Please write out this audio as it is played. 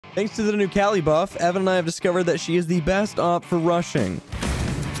Thanks to the new Cali buff, Evan and I have discovered that she is the best op for rushing.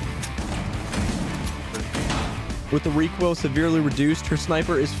 With the recoil severely reduced, her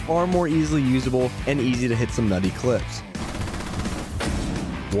sniper is far more easily usable and easy to hit some nutty clips.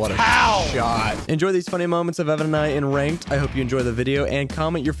 What a shot. Enjoy these funny moments of Evan and I in ranked. I hope you enjoy the video and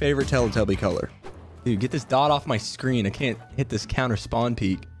comment your favorite Teletubby color. Dude, get this dot off my screen. I can't hit this counter spawn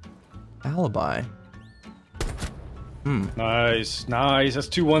peak. Alibi. Nice, nice. That's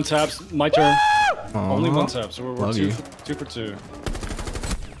 2 1-taps. My turn. Only 1-tap, so we're two for two.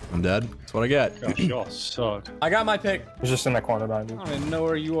 I'm dead. That's what I get. Gosh, y'all suck. I got my pick. He's just in the corner behind you. I don't even know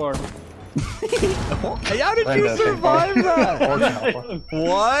where you are. How did you survive that?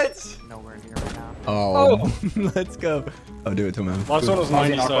 What? Nowhere near right now. Oh. Let's go. Oh, do it to him, man. Last one was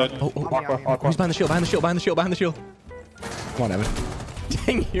 90 side. He's behind the shield, behind the shield, behind the shield, behind the shield. Come on, Evan.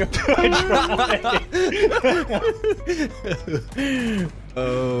 Dang you.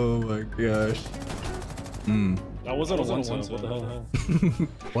 Oh my gosh. That wasn't a 1-tap. What the hell?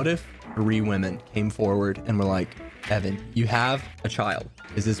 What if 3 women came forward and were like, Evan, you have a child.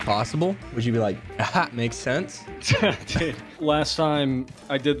 Is this possible? Would you be like, aha, makes sense? Dude, last time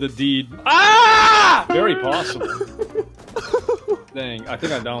I did the deed. Ah! Very possible. Dang, I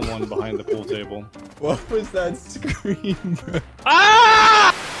think I downed one behind the pool table. What was that scream, bro?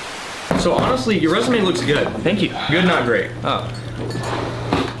 Ah! So honestly, your resume looks good. Thank you. Good, not great. Oh.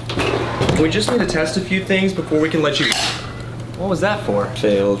 We just need to test a few things before we can let you... What was that for?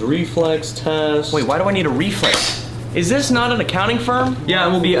 Failed reflex test. Wait, why do I need a reflex? Is this not an accounting firm? Yeah,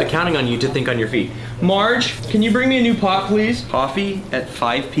 and we'll be accounting on you to think on your feet. Marge, can you bring me a new pot, please? Coffee at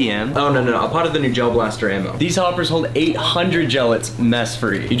 5 p.m. Oh, no, a pot of the new gel blaster ammo. These hoppers hold 800 gellets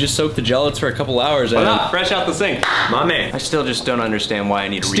mess-free. You just soak the gellets for a couple hours and fresh out the sink. My man. I still just don't understand why I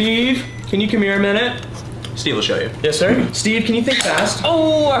need a Steve, can you come here a minute? Steve will show you. Yes, sir? Steve, can you think fast?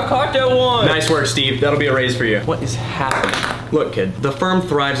 Oh, I caught that one. Nice work, Steve. That'll be a raise for you. What is happening? Look, kid, the firm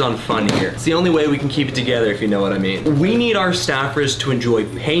thrives on fun here. It's the only way we can keep it together, if you know what I mean. We need our staffers to enjoy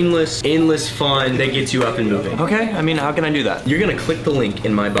painless, endless fun that gets you up and moving. Okay, I mean, how can I do that? You're gonna click the link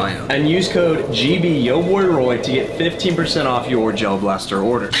in my bio and use code GB YoBoyRoy to get 15% off your gel blaster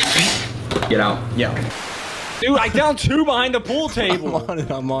order. Get out. Yeah. Dude, I downed 2 behind the pool table.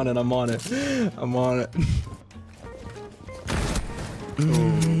 I'm on it.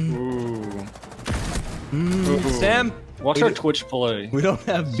 Stem. Watch our Twitch play. We don't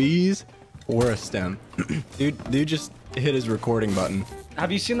have bees or a stem. dude just hit his recording button.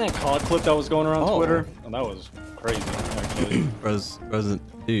 Have you seen that COD clip that was going around Twitter? Oh, that was crazy, actually.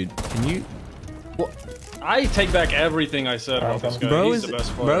 Dude, can you... Well, I take back everything I said about this guy. He's the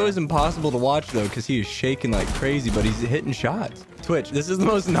best player. Bro is impossible to watch, though, because he is shaking like crazy, but he's hitting shots. Twitch, this is the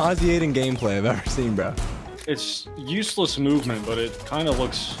most nauseating gameplay I've ever seen, bro. It's useless movement, but it kind of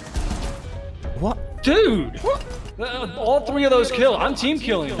looks... What? Dude! What? All 3 of those kills. I'm team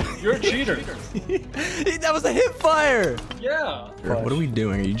killing you. You're a cheater. That was a hip fire! Yeah. What are we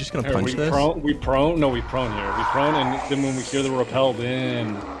doing? Are you just gonna punch this? We prone? No, we prone here. We prone, and then when we hear the rappel,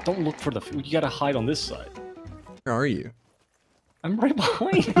 then... Don't look for the... You gotta hide on this side. Where are you? I'm right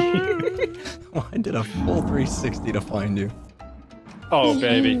behind you. I did a full 360 to find you. Oh,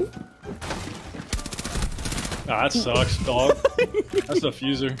 baby. Ah, that sucks, dog. That's a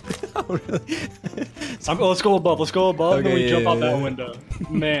fuser. Oh, really? Let's go above. Let's go above, Okay, and then we jump out that window.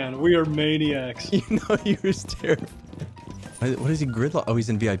 Man, we are maniacs. You know you were terrified. What is he gridlock? Oh, he's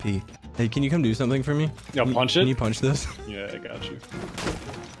in VIP. Hey, can you come do something for me? Yeah, punch it. Can you punch this? Yeah, I got you.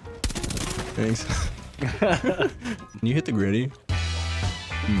 Thanks. Can you hit the gritty?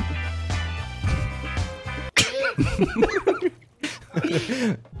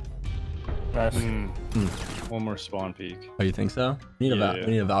 One more spawn peek. Oh, you think so? We need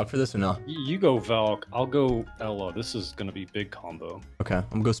a Valk for this or no? You go Valk. I'll go Ella. This is gonna be big combo. Okay, I'm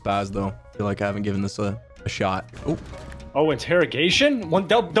gonna go Spaz though. I feel like I haven't given this a shot. Oh. Oh, interrogation? One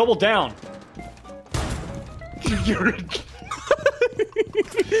double down. You're...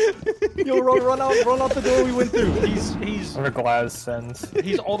 Yo, run out the door we went through. He's Or glass sends.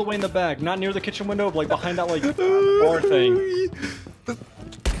 He's all the way in the back, not near the kitchen window, but like behind that like bar thing.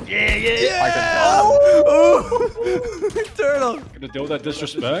 Yeah. I can tell. Oh! Turtle. Gonna deal with that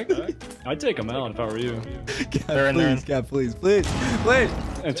disrespect? I'd take him out if I were you. Cat, please.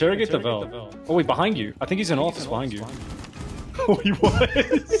 Interrogate the Vel. Oh wait, behind you. I think he's in office behind you. Oh, he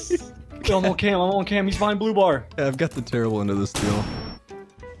was. Yo, I'm on cam. He's behind blue bar. Yeah, I've got the terrible end of this deal.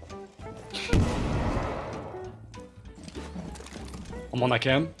 I'm on that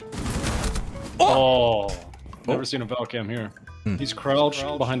cam. Oh. Never seen a Val cam here. He's crouched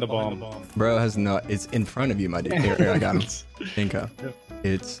behind the bomb. Bro has not. It's in front of you, my dude. Here, I got him. Inca.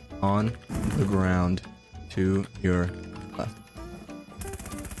 It's on the ground to your left.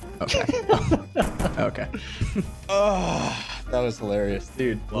 Okay. Okay. Oh, that was hilarious.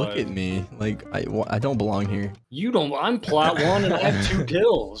 Dude, look at me. Like, I don't belong here. You don't. I'm plat 1 and I have 2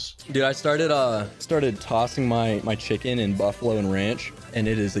 kills. Dude, I started tossing my chicken in buffalo and ranch, and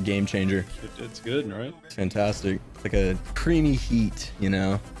it is a game changer. It's good, right? It's fantastic. It's like a creamy heat, you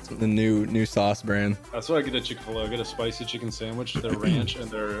know? It's the new sauce brand. That's why I get a Chick-fil-A. I get a spicy chicken sandwich, their ranch,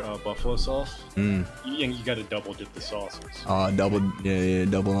 and their buffalo sauce. And you gotta double dip the sauces. Double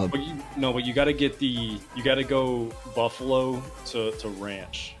up. But you gotta get you gotta go buffalo to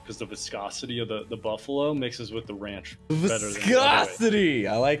ranch, because the viscosity of the buffalo mixes with the ranch better. Viscosity!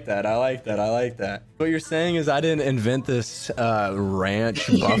 I like that. I like that. I like that. What you're saying is I didn't invent this ranch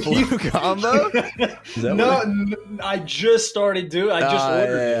buffalo combo? Is that No, I just started doing. I just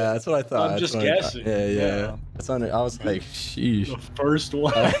ordered it. Yeah, that's what I thought. I'm just guessing. Yeah. That's on it. I was like, sheesh. The first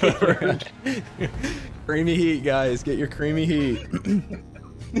one I heard. Creamy heat, guys. Get your creamy heat.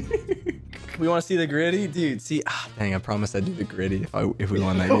 We want to see the gritty, dude. See, dang, I promised I'd do the gritty if we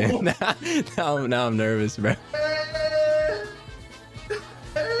won that game. now I'm nervous, bro.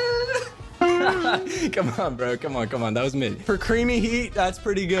 Come on, bro. Come on. That was mid. For creamy heat, that's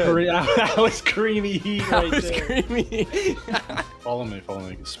pretty good. That was creamy heat right there. That was creamy heat. Follow me.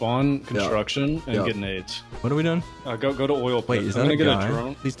 Spawn, construction, and get nades. What are we doing? Go to oil. Wait, is that I'm a gonna guy? get a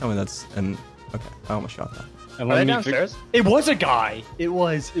drone. Please tell me that's an. Okay, I almost shot that. And Are let they me downstairs? It was a guy. It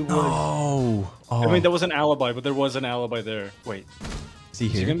was. Oh. I mean, that was an alibi, but there was an alibi there. Wait. Is he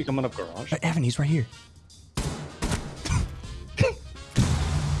Is he here? gonna be coming up garage? Evan, he's right here.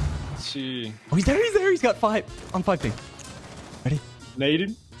 Let's see. Oh, he's there. He's got 5 on 5 ping. Ready?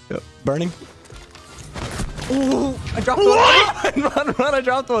 Naded? Yep. Burning. Oh, I dropped one. Run, I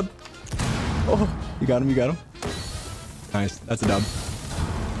dropped one. Oh, you got him. Nice. That's a dub.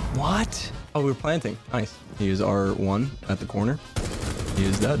 What? Oh, we were planting. Nice. He is R1 at the corner. He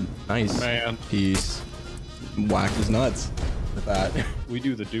is dead. Nice. Man. He's whacked his nuts with that. We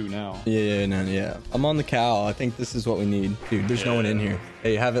do the do now. Yeah. I'm on the cow. I think this is what we need. Dude, there's no one in here.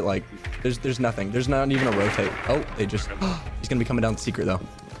 They have it like, there's nothing. There's not even a rotate. Oh, they just, he's gonna be coming down the secret though.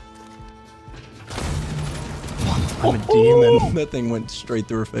 I'm a demon. That thing went straight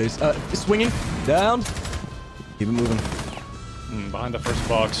through her face. Swinging. Down. Keep it moving. Behind the first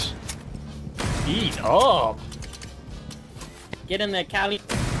box. Eat up. Get in there, Callie.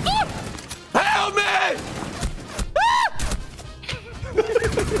 Help me!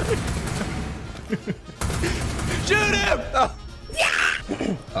 Shoot him!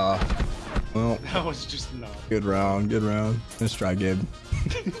 Well, That was just not. good round. Let's try Gabe.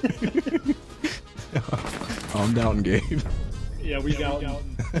 I'm down, Gabe. Yeah, we got.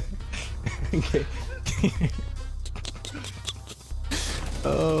 Okay.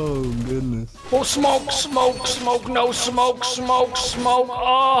 Oh, goodness. Oh, smoke, no smoke.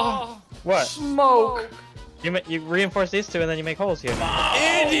 Oh, What? smoke. You reinforce these two and then you make holes here.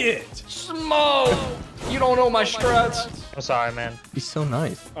 Idiot! Smoke! You don't know my strats. I'm sorry, man. He's so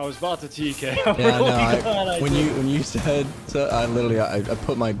nice. I was about to TK. Yeah, no, when you said, so I literally, I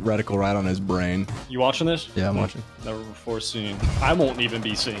put my reticle right on his brain. You watching this? Yeah, I'm watching. Never before seen. I won't even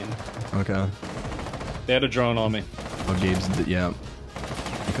be seen. Okay. They had a drone on me. Oh, Gabe's, yeah.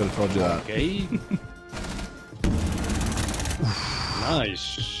 I could have told you that. Okay. Nice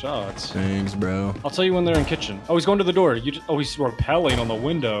shots. Thanks, bro. I'll tell you when they're in kitchen. Oh, he's going to the door. Oh, he's rappelling on the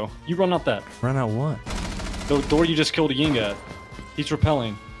window. You run out that. Run out what? The door you just killed a Ying at. He's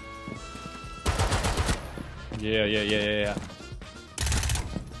rappelling. Yeah. Yeah,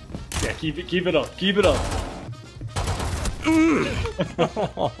 keep it up. He's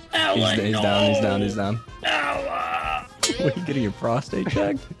down. What, are you getting your prostate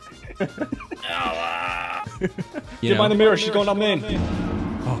checked? Get behind the mirror. She's going down main.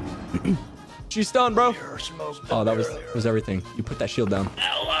 Oh. She's stunned, bro. Oh, that was everything. You put that shield down.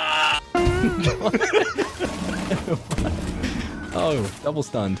 Oh, double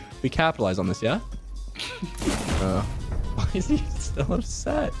stunned. We capitalize on this, yeah? Why is he still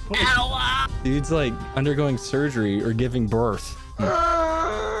upset? Dude's like undergoing surgery or giving birth.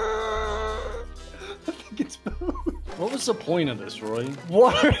 What was the point of this, Roy?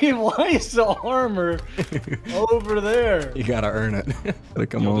 Why is the armor over there? You gotta earn it. Gotta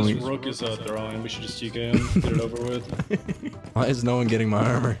come Yo, on. this rook is throwing. We should just TK him, get it over with. Why is no one getting my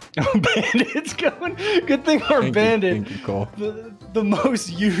armor? Bandit's going. Good thing our bandit. Thank you, Cole. The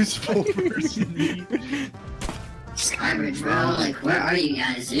most useful person. Skybridge, bro. Like, where are you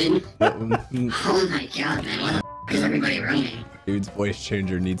guys, dude? Oh my god, man. What the f is everybody running? Dude's voice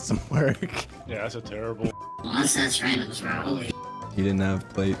changer needs some work. Yeah, that's a terrible. Well, that's randoms, bro. Holy He didn't have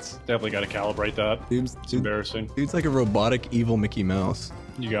plates. Definitely got to calibrate that. It's embarrassing. Dude's like a robotic evil Mickey Mouse.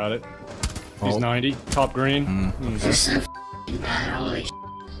 You got it. He's 90. Top green. This is so bad. Holy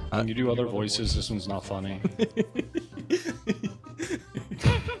When you do other voices, this one's not funny.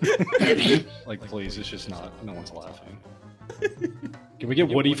 Like, please, it's just not. No one's laughing. Can we get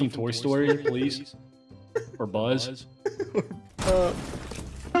Woody from Toy Story, please? Or Buzz?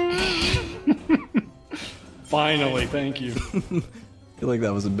 Finally, thank you. I feel like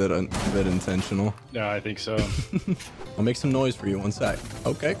that was a bit intentional. Yeah, I think so. I'll make some noise for you. One sec.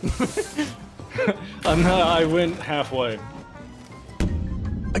 Okay. I went halfway.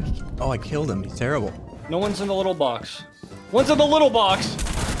 I killed him. He's terrible. No one's in the little box. One's in the little box!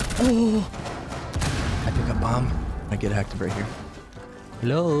 Oh. I pick up bomb. I get active right here.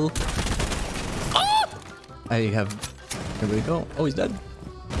 Hello. Ah! I have. Here we go. Oh, he's dead.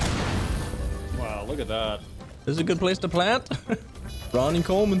 Wow, look at that. This is a good place to plant. Ronnie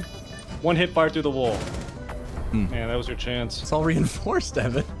Coleman. One hit fire through the wall. Man, that was your chance. It's all reinforced,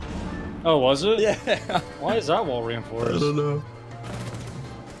 Evan. Oh, was it? Yeah. Why is that wall reinforced? I don't know.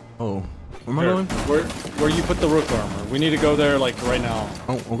 Oh. Where am I going? Where you put the rook armor. We need to go there, like, right now.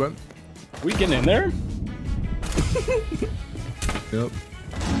 Oh, okay. We getting in there? Yep.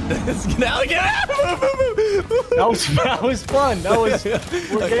 Now get out! That was fun. That was.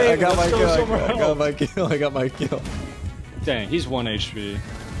 We're game. I got my Let's go kill. somewhere I got else. my kill. I got my kill. Dang, he's 1 HP.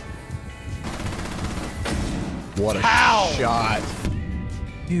 What a shot.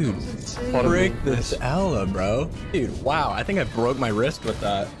 Dude, break this Ella, bro. Dude, wow. I think I broke my wrist with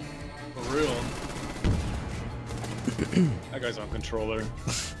that. For real. That guy's on controller.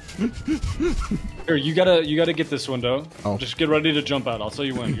 Here, you gotta get this window. Oh. Just get ready to jump out. I'll tell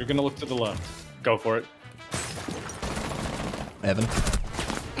you when. You're gonna look to the left. Go for it. Evan.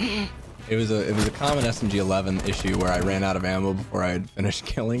 It was a common SMG-11 issue where I ran out of ammo before I had finished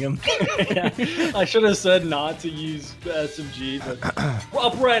killing him. Yeah, I should have said not to use the SMG, but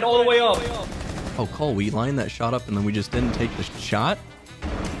up red, all the way up. Oh, Cole, we lined that shot up and then we just didn't take the shot.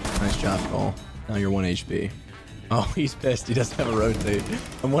 Nice job, Cole. Now you're 1 HP. Oh, he's pissed. He doesn't have a rotate.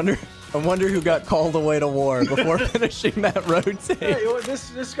 I wonder who got called away to war before finishing that rotate. Hey,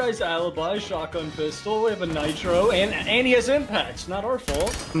 this guy's alibi, shotgun pistol, we have a nitro, and he has impacts. Not our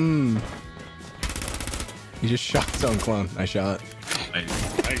fault. He just shot his own clone. Nice shot.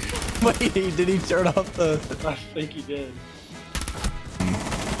 Wait, did he turn off the... I think he did.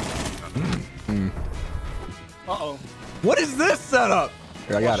 Uh-oh. What is this setup?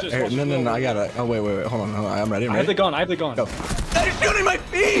 Here, I got Watch it. this, Here, watch no, this. no, no, I got it. Oh, wait. Hold on. I'm ready. I have the gun, I have the gun. Go. They're shooting my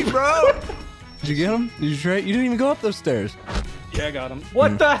feet, bro! Did you get him? Did you try? You didn't even go up those stairs. Yeah, I got him.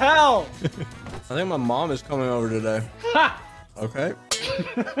 What the hell? I think my mom is coming over today. Ha! Okay.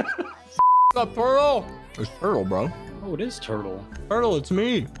 What's up, Turtle? It's Turtle, bro. Oh, it is Turtle. Turtle, it's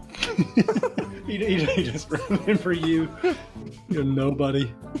me. He just remember you. You're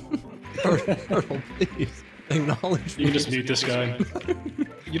nobody. Turtle, please. Acknowledge me. You can just mute this guy.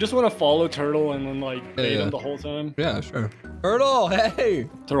 You just want to follow Turtle and then like bait Yeah. him the whole time? Yeah, sure. Turtle, hey!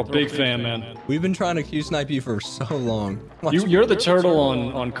 Turtle, big fan, man. We've been trying to Q-snipe you for so long. You're the turtle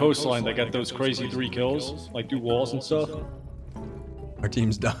on Coastline that got those crazy 3 kills, like do walls and stuff. Our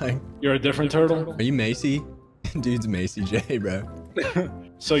team's dying. You're a different turtle? Are you Macy? Dude's Macy J, bro.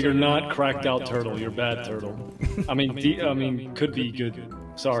 So you're not cracked out turtle, you're bad turtle. I mean, could be good.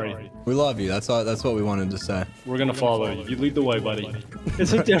 Sorry. We love you. That's what we wanted to say. We're gonna follow you. You lead the way, buddy.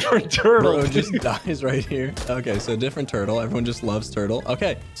 It's a different turtle. Bro just dies right here. Okay, so different turtle. Everyone just loves turtle.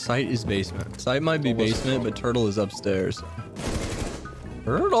 Okay, site is basement. Site might be basement, but turtle is upstairs.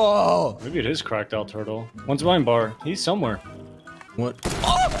 Turtle! Maybe it is cracked out turtle. One's behind bar. He's somewhere. What?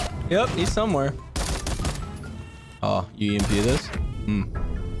 Oh! Yep, he's somewhere. Oh, you EMP this?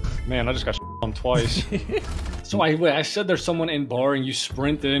 Man, I just got on twice. So I said there's someone in bar and you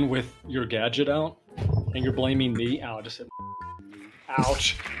sprint in with your gadget out and you're blaming me. Ow, I just said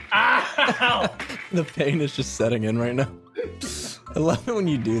ouch. Ow! The pain is just setting in right now. I love it when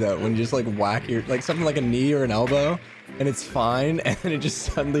you do that, when you just like whack your, like something like a knee or an elbow, and it's fine, and then it just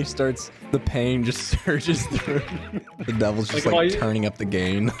suddenly starts, the pain just surges through. The devil's just like turning up the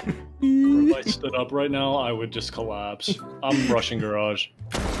gain. If I stood up right now, I would just collapse. I'm rushing garage.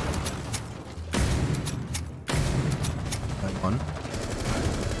 One.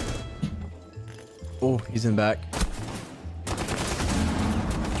 Oh, he's in back.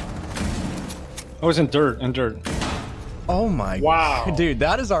 I was in dirt, Oh my Wow. God. Dude,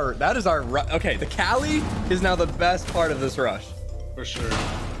 that is our okay, the Cali is now the best part of this rush. For sure.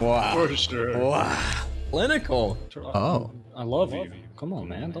 Wow. For sure. Wow. Clinical. Oh. I love you. Come on,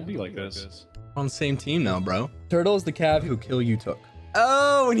 man. Don't be like this. On the same team now, bro. Turtle is the cav who kill you took.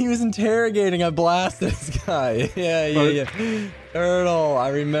 Oh, when he was interrogating, I blasted this guy. Yeah. Turtle, I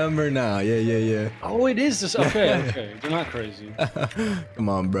remember now. Yeah. Oh, it is this. Okay. They're not crazy. Come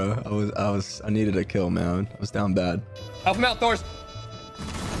on, bro. I needed a kill, man. I was down bad. Help him out, Thors.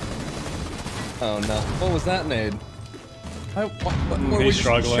 Oh no. What was that nade? What were we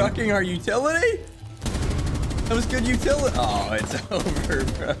struggling. chucking our utility? That was good utility. Oh, it's over,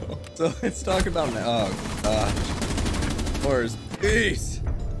 bro. So let's talk about now. Oh gosh. Thors, peace.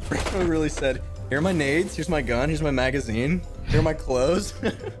 Franco really said, here are my nades, here's my gun, here's my magazine, here are my clothes.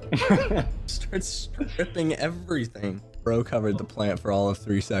 Start stripping everything. Bro covered the plant for all of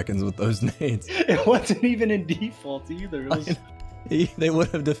 3 seconds with those nades. It wasn't even in default either. It was... They would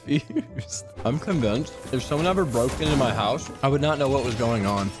have diffused. I'm convinced if someone ever broke into my house, I would not know what was going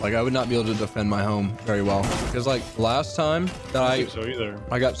on. Like, I would not be able to defend my home very well. Because, like, last time that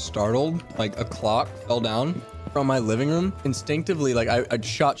I got startled, like, a clock fell down from my living room. Instinctively, like, I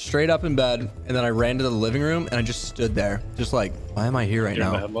shot straight up in bed, and then I ran to the living room, and I just stood there. Just like, why am I here right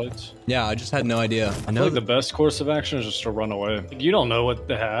now? The headlights? Yeah, I just had no idea. I know the best course of action is just to run away. Like, you don't know what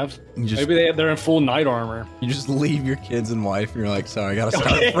they have. Maybe they're in full knight armor. You just leave your kids and wife, and you're like, sorry, I gotta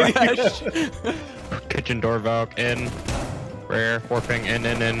start fresh. Kitchen door valve in. Rare. Warping in.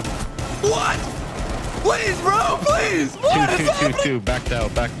 What? Please, bro, please! Two. Backed out.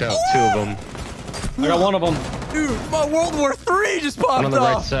 2 of them. I got one of them. Dude, my World War III just popped One on the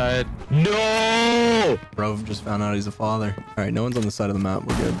off. right side. No! Bro just found out he's a father. All right, no one's on the side of the map.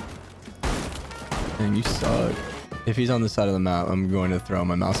 We're good. Dang, you suck. If he's on the side of the map, I'm going to throw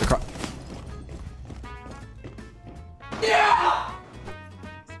my mouse across. Yeah!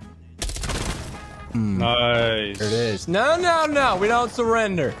 Nice. There it is. No. We don't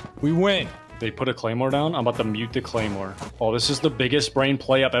surrender. We win. They put a claymore down. I'm about to mute the claymore. Oh, this is the biggest brain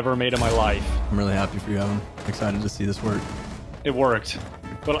play I've ever made in my life. I'm really happy for you, Evan. Excited to see this work. It worked.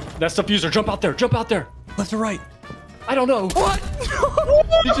 But that's the fuser. Jump out there. Left or right? I don't know. What?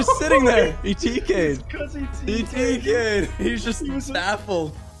 He's just sitting there. He TK'd. Because he TK'd. He's just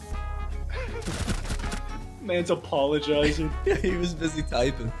baffled. Man's apologizing. Yeah, he was busy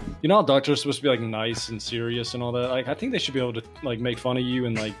typing. You know how doctors are supposed to be like nice and serious and all that? Like, I think they should be able to like make fun of you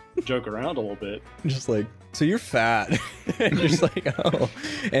and like joke around a little bit. Just like, so you're fat. And you're just like, oh,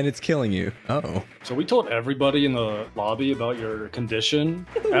 and it's killing you. Oh. So we told everybody in the lobby about your condition.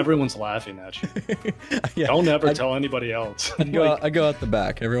 Everyone's laughing at you. Yeah, Don't ever tell anybody else. I go out the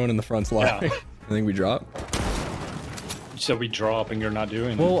back. Everyone in the front's laughing. Yeah. I think we drop. You said we drop and you're not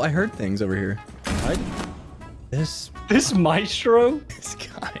doing it. Well, I heard things over here. This maestro? This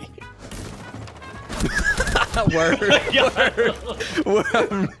guy. Word.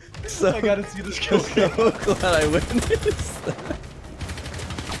 So, I gotta see this kill. So glad I witnessed that.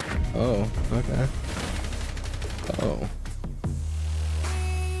 Oh, okay. Oh.